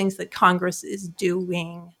kinds of things that Congress is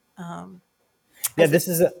doing?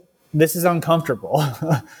 This is uncomfortable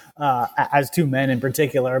as two men in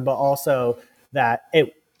particular, but also that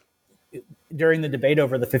during the debate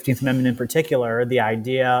over the 15th Amendment in particular, the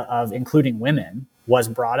idea of including women was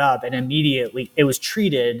brought up, and immediately it was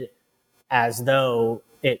treated as though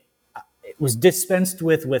it was dispensed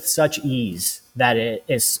with such ease that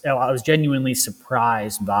I was genuinely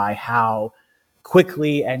surprised by how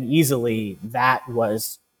quickly and easily that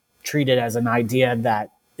was treated as an idea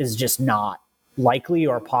that is just not likely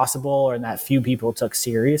or possible, or that few people took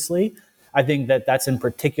seriously. I think that that's in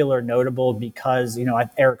particular notable because,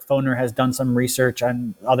 Eric Foner has done some research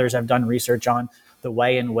and others have done research on the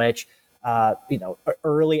way in which,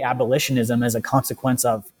 early abolitionism as a consequence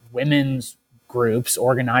of women's groups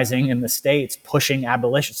organizing in the states, pushing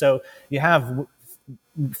abolition. So you have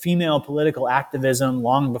female political activism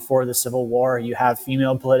long before the Civil War. You have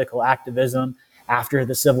female political activism after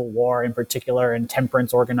the Civil War, in particular, and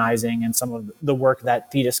temperance organizing, and some of the work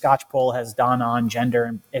that Theda Skocpol has done on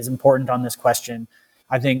gender is important on this question.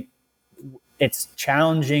 I think it's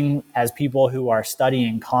challenging as people who are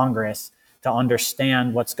studying Congress to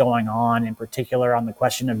understand what's going on, in particular on the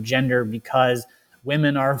question of gender, because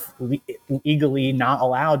women are legally not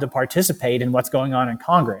allowed to participate in what's going on in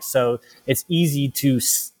Congress. So it's easy to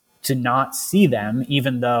not see them,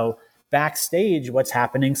 even though backstage what's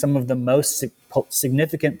happening, some of the most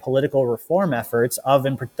significant political reform efforts of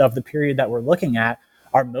the period that we're looking at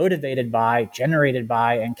are motivated by, generated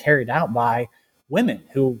by, and carried out by women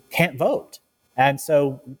who can't vote. And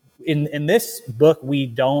so in this book,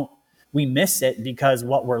 we miss it because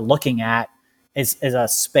what we're looking at is a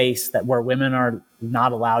space where women are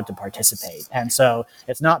not allowed to participate. And so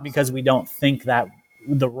it's not because we don't think that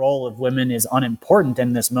the role of women is unimportant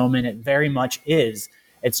in this moment. It very much is.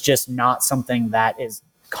 It's just not something that is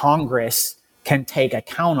Congress can take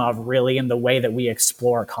account of really in the way that we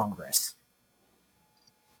explore Congress.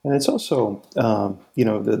 And it's also,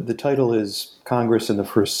 the title is Congress in the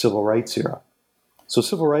First Civil Rights Era. So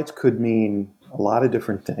civil rights could mean a lot of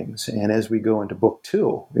different things. And as we go into book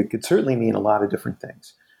 2, it could certainly mean a lot of different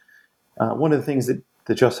things. One of the things that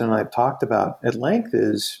Justin and I have talked about at length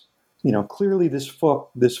is, clearly this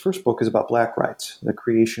first book is about Black rights, the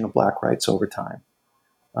creation of Black rights over time.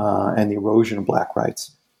 And the erosion of Black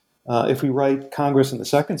rights. If we write Congress in the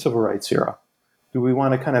Second Civil Rights Era, do we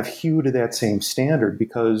want to kind of hew to that same standard?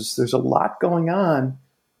 Because there's a lot going on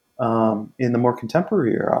in the more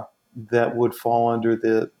contemporary era that would fall under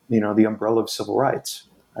the umbrella of civil rights.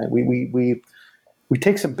 Right? We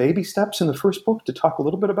take some baby steps in the first book to talk a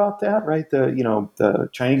little bit about that. Right, the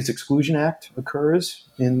Chinese Exclusion Act occurs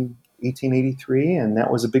in 1883, and that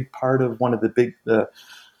was a big part of one of the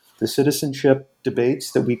citizenship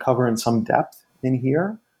debates that we cover in some depth in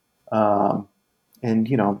here. We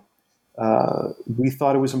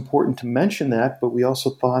thought it was important to mention that, but we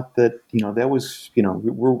also thought that, that was,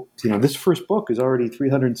 this first book is already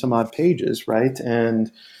 300 and some odd pages, right?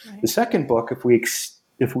 And the second book, if we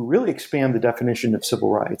really expand the definition of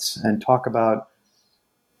civil rights and talk about,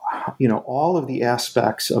 all of the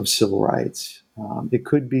aspects of civil rights, It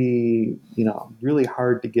could be, really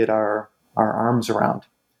hard to get our arms around.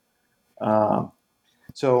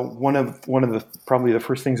 So one of the probably the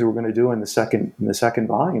first things that we're going to do in the second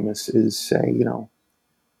volume is say,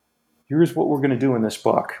 here's what we're going to do in this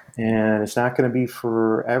book, and it's not going to be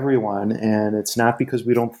for everyone, and it's not because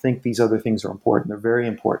we don't think these other things are important. They're very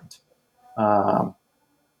important,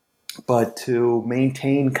 but to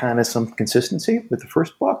maintain kind of some consistency with the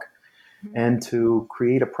first book, and to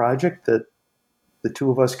create a project that the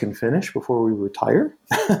two of us can finish before we retire,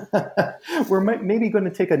 we're maybe going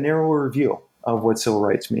to take a narrower view of what civil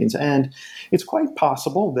rights means. And it's quite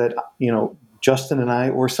possible that, Justin and I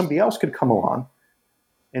or somebody else could come along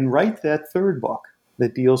and write that third book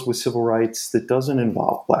that deals with civil rights that doesn't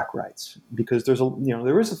involve Black rights. Because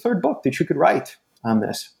there is a third book that you could write on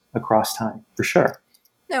this across time, for sure.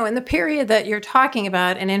 No, in the period that you're talking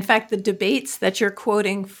about, and in fact, the debates that you're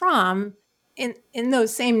quoting from, in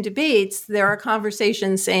those same debates, there are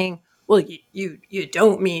conversations saying, well, you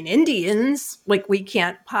don't mean Indians. Like, we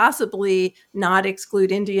can't possibly not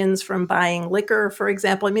exclude Indians from buying liquor, for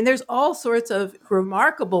example. I mean, there's all sorts of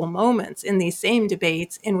remarkable moments in these same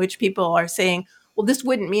debates in which people are saying, well, this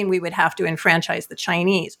wouldn't mean we would have to enfranchise the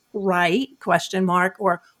Chinese, right? ?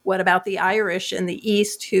 Or what about the Irish in the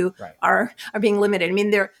East who are being limited? I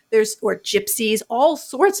mean, there's or gypsies, all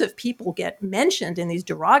sorts of people get mentioned in these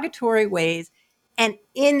derogatory ways. And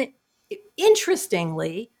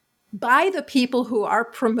interestingly, by the people who are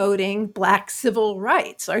promoting Black civil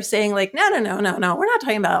rights are saying like, no, we're not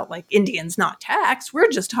talking about like Indians not taxed. We're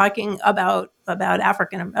just talking about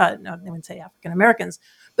African, no, they wouldn't say African Americans.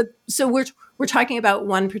 But so we're talking about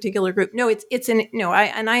one particular group. No,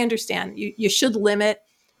 I understand you should limit.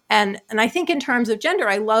 And I think in terms of gender,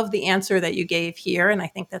 I love the answer that you gave here. And I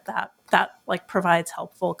think that like provides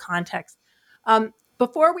helpful context.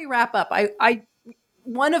 Before we wrap up, I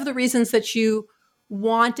one of the reasons that you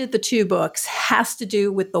wanted the two books has to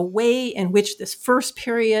do with the way in which this first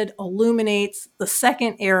period illuminates the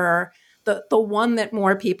second era, the one that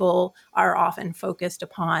more people are often focused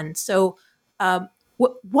upon. So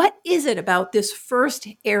what is it about this first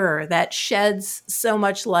era that sheds so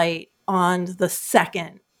much light on the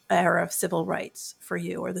second era of civil rights for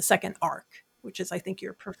you, or the second arc, which is, I think,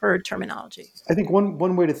 your preferred terminology? I think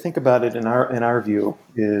one way to think about it in our view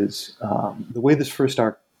is the way this first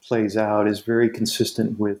arc plays out is very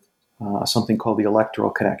consistent with something called the electoral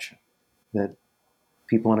connection that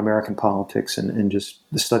people in American politics and just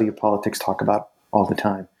the study of politics talk about all the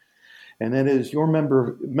time. And that is, your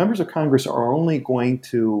members of Congress are only going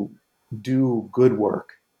to do good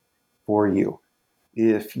work for you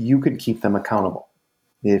if you can keep them accountable,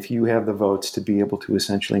 if you have the votes to be able to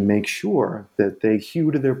essentially make sure that they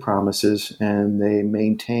hew to their promises and they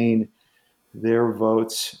maintain their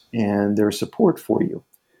votes and their support for you.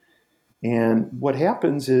 And what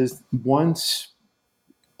happens is once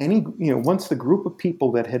the group of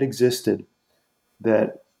people that had existed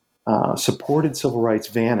that supported civil rights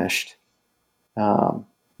vanished,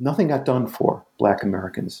 nothing got done for Black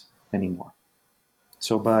Americans anymore.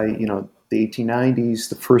 So by the 1890s,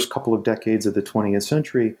 the first couple of decades of the 20th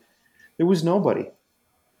century, there was nobody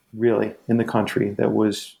really in the country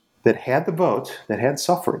that had the vote, that had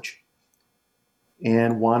suffrage,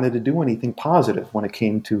 and wanted to do anything positive when it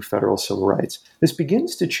came to federal civil rights. This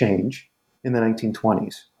begins to change in the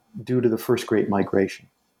 1920s due to the first Great Migration.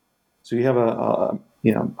 So you have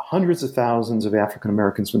hundreds of thousands of African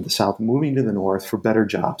Americans from the South moving to the North for better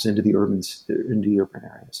jobs into the urban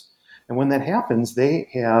areas. And when that happens, they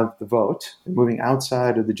have the vote, moving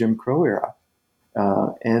outside of the Jim Crow era.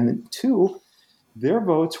 And two, their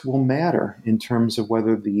votes will matter in terms of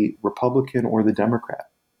whether the Republican or the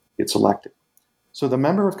Democrat gets elected. So the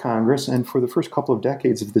member of Congress, and for the first couple of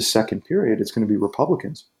decades of this second period, it's going to be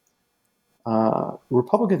Republicans.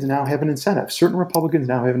 Republicans now have an incentive. Certain Republicans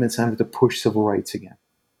now have an incentive to push civil rights again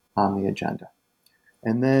on the agenda.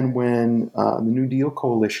 And then when the New Deal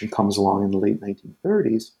coalition comes along in the late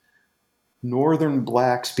 1930s, Northern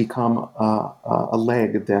Blacks become a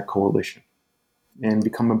leg of that coalition and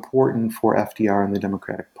become important for FDR and the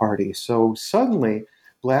Democratic Party. So suddenly,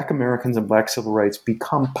 Black Americans and Black civil rights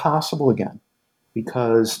become possible again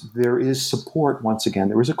because there is support once again.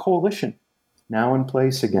 There is a coalition now in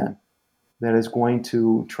place again that is going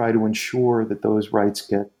to try to ensure that those rights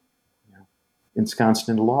get ensconced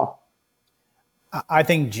into law. I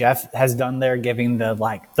think Jeff has done there giving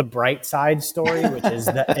the bright side story, which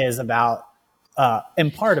is about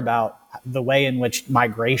in part about the way in which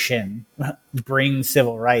migration brings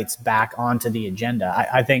civil rights back onto the agenda.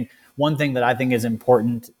 I think one thing that I think is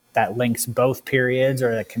important that links both periods,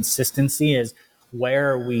 or the consistency, is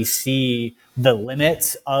where we see the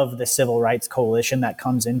limits of the civil rights coalition that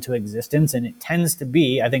comes into existence. And it tends to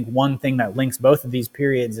be, I think, one thing that links both of these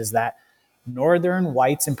periods is that Northern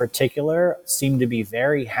whites in particular seem to be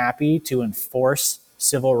very happy to enforce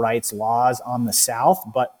civil rights laws on the South,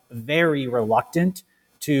 but very reluctant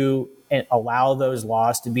to allow those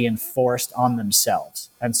laws to be enforced on themselves.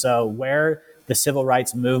 And so where the civil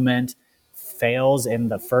rights movement fails in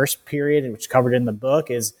the first period, which is covered in the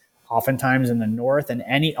book, is oftentimes in the North. And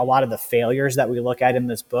a lot of the failures that we look at in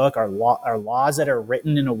this book are laws that are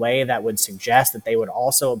written in a way that would suggest that they would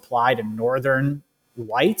also apply to Northern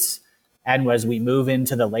whites. And as we move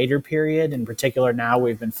into the later period, in particular now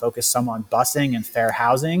we've been focused some on busing and fair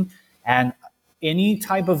housing. And any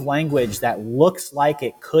type of language that looks like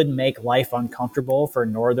it could make life uncomfortable for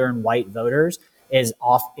Northern white voters is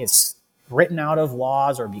written out of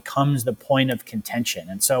laws or becomes the point of contention.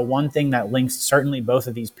 And so one thing that links certainly both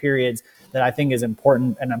of these periods that I think is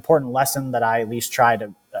important, an important lesson that I at least try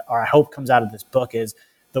to, or I hope comes out of this book, is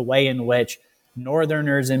the way in which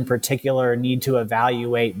Northerners in particular need to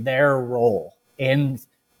evaluate their role in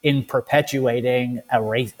perpetuating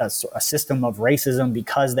a system of racism,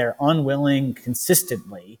 because they're unwilling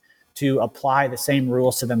consistently to apply the same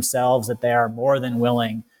rules to themselves that they are more than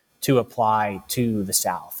willing to apply to the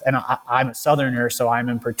South. And I'm a Southerner, so I'm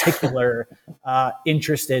in particular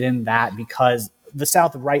interested in that, because the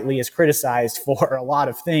South rightly is criticized for a lot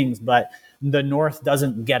of things, but the North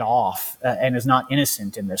doesn't get off and is not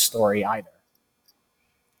innocent in this story either.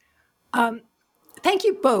 Thank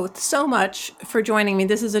you both so much for joining me.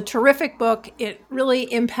 This is a terrific book. It really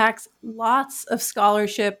impacts lots of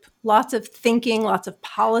scholarship, lots of thinking, lots of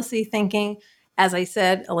policy thinking. As I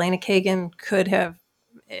said, Elena Kagan could have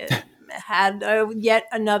had yet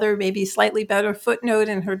another, maybe slightly better footnote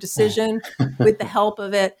in her decision with the help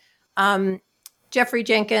of it. Jeffrey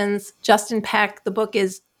Jenkins, Justin Peck, the book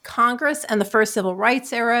is Congress and the First Civil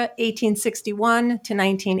Rights Era, 1861 to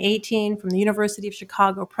 1918, from the University of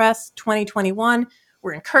Chicago Press, 2021.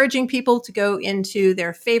 We're encouraging people to go into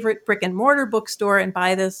their favorite brick and mortar bookstore and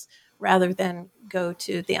buy this rather than go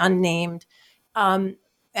to the unnamed.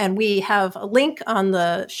 And we have a link on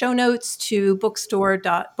the show notes to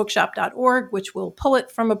bookshop.org, which will pull it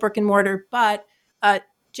from a brick and mortar. But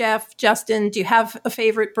Jeff, Justin, do you have a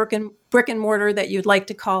favorite brick and mortar that you'd like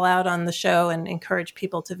to call out on the show and encourage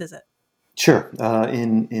people to visit? Sure.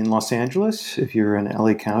 In Los Angeles, if you're in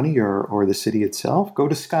LA County or the city itself, go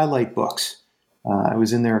to Skylight Books. I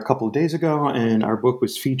was in there a couple of days ago, and our book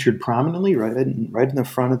was featured prominently right in the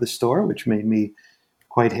front of the store, which made me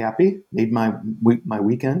quite happy. Made my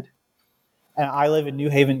weekend. And I live in New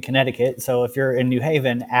Haven, Connecticut, so if you're in New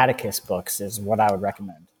Haven, Atticus Books is what I would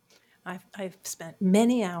recommend. I've spent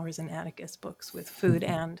many hours in Atticus Books with food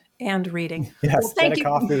and reading. Yes, well, thank you.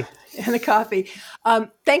 Coffee. And a coffee.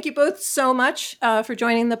 Thank you both so much for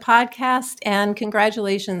joining the podcast, and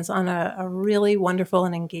congratulations on a really wonderful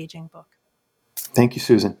and engaging book. Thank you,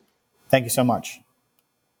 Susan. Thank you so much.